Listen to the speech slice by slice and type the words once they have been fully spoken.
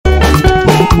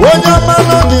So,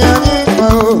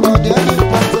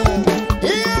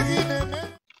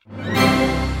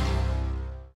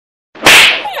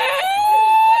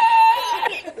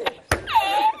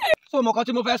 my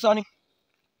country, my first son.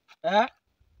 Eh?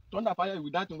 Don't fire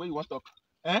with that thing where you want to talk.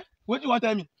 Eh? What do you want to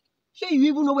tell me? Say you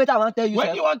even know what I want to tell you. What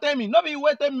do you want to tell me? Nobody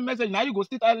will tell me message. Now you go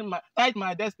still tight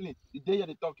my destiny. The day you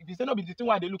talk. If you say no be the thing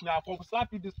why they look me, I'll slap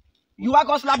you this. You are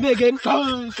gonna slap me again?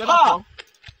 Shut up.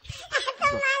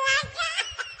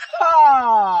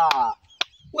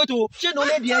 Wait, she no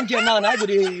need the engine now. I go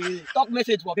dey talk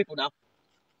message for people now.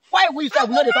 Why we say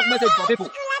we know they talk message for people?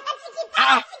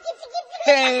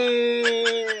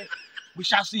 Hey, we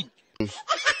shall see.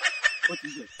 What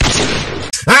is it?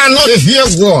 I know they hear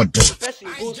word. Person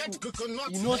go school,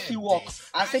 you know see work.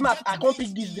 I say I can't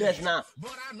pick this dress now.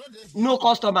 No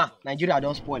customer. Nigeria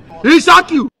don't spoil. He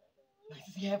shock you.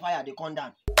 See how fire they come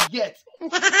down. Yet no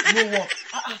work.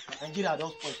 Nigeria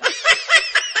don't spoil.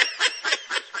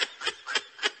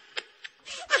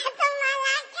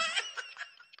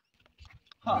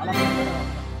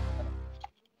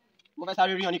 Mo fẹ́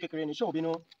sáré rí ọ ní kékeré ní ṣóòbí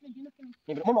nú.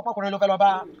 Mo mọ̀ pọ́kùnrin ló fẹ́ lọ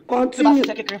bá. Continue. Tí bá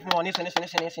ṣiṣẹ́ kékeré fún ọ nísìn.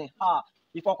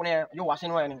 Ìfọkùnrin yóò wá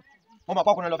sínú ẹ ni. Mo mọ̀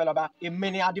pọ́kùnrin ló fẹ́ lọ bá.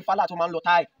 Èmi ni Adífálà tó máa ń lo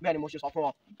táì. Bẹ́ẹ̀ ni mo ṣe sọ fún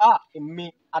ọ.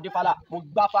 Èmi Adífálà mo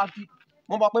gbá fáájú.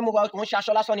 Mo mọ̀ pé mo ń ṣe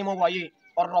aṣọ lásán ni mo wọ̀ yìí.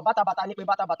 Ọ̀rọ̀ bátàbàtà ní pé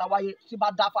bátàbàtà wáyé tí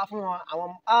bá dáfá fún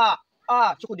àwọn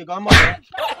tí kò dé gan mọ́.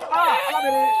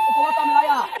 Alábẹ̀rẹ̀ òkúwọ́tà mi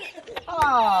láyà.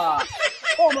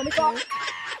 Ó mọ̀ mi sọ.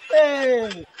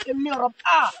 Èmi ọ̀rọ̀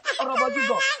bọ́jú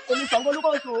bọ̀. Èmi Ṣàngó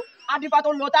Olúkòso. Adífá tó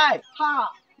ń lo táì.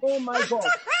 Oh my God.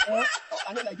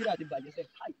 Àní Nàìjíríà ti bàjẹ́ sẹ́.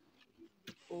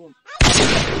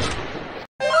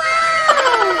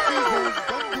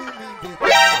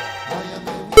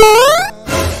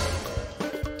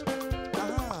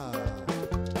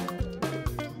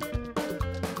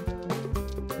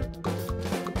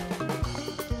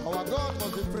 Our God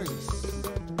must be praised.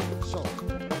 Sure.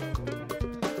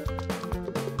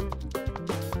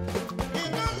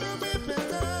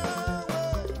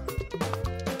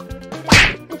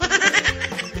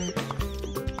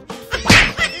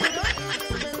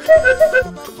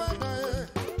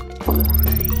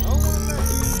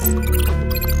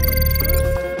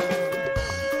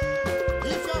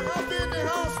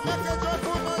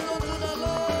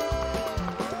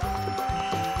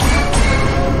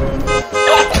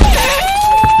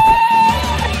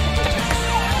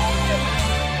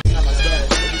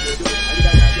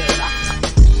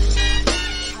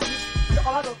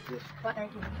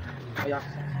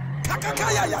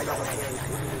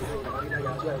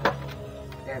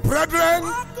 Brethren,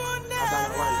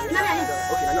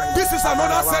 this is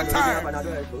another set time.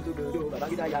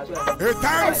 A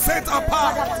time set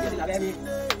apart.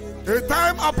 A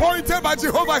time appointed by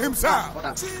Jehovah himself.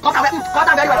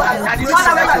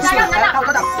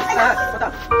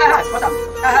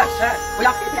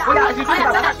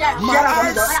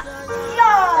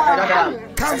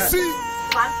 Can see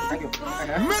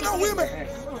men and women.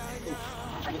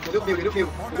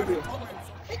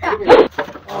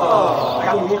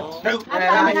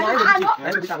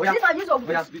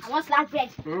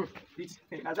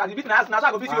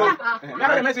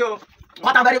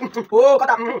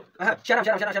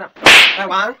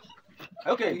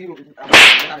 Okay.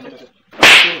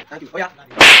 Thank you. Oh yeah.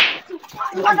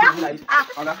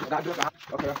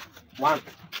 Okay. One.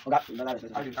 Two.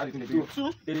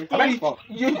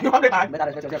 You want the bag?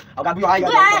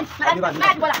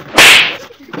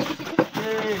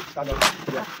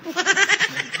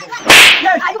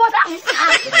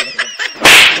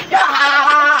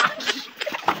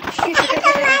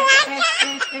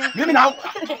 Give me now.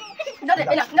 No, they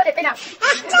enough.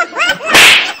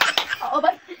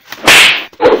 Over.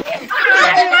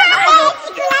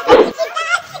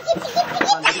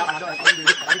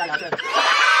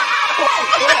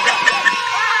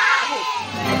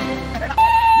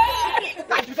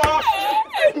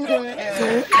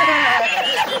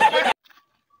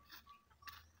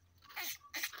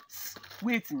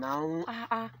 Wait now.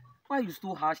 Why you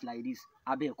so harsh like this?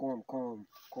 Abeg, come.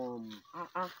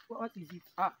 What is it?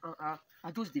 I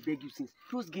just beg you since.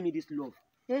 Just give me this love.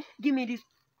 Give me this.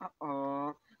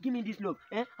 Give me this love.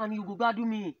 And you go gbadu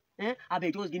me.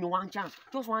 Abeg, just give me one chance.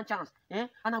 Just one chance. And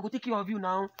I go take care of you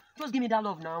now. Just give me that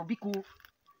love now. Be cool.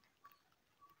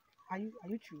 Are you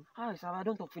true? I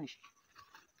don't talk finish.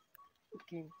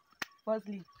 Okay.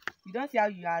 Firstly, you don't see how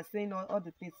you are saying all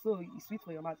the things, so it's sweet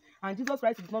for your mouth. And Jesus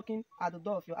Christ is knocking at the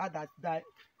door of your heart that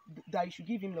you should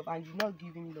give him love, and you not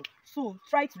give him love. So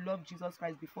try to love Jesus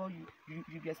Christ before you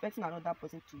be expecting another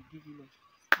person to give you love.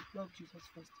 Love Jesus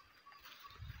first.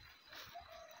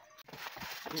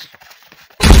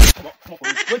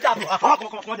 Wait up.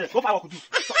 Come on there. Go find what to do.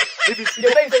 If it's the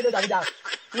way you say that,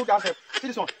 look outside. See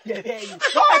this one. Yeah, you.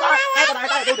 No,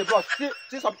 I go the brush.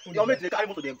 See some. Your mate they carry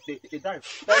motor they drive.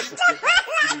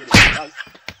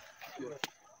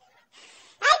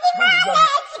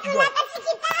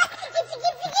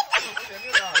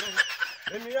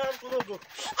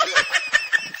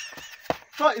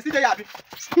 So, is it there, Abby?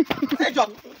 Say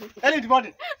job. Early in the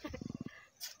morning.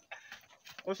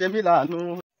 Oh, Shemila,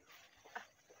 no.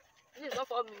 This is not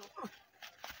for me.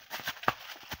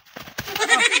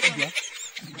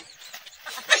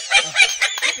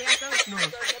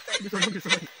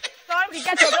 Sorry,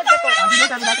 get your blood back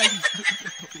on.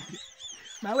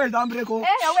 My way don't break. Your way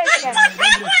is here.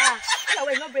 Your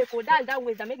way not break. That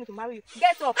way that make me to marry you.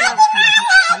 Get up now.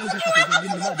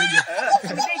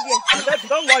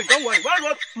 Don't worry. One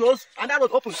road close and that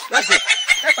road open. That's it.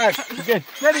 Next time. Again.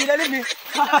 Maybe you leave me.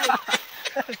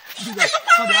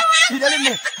 You leave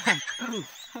me.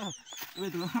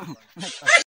 Wait.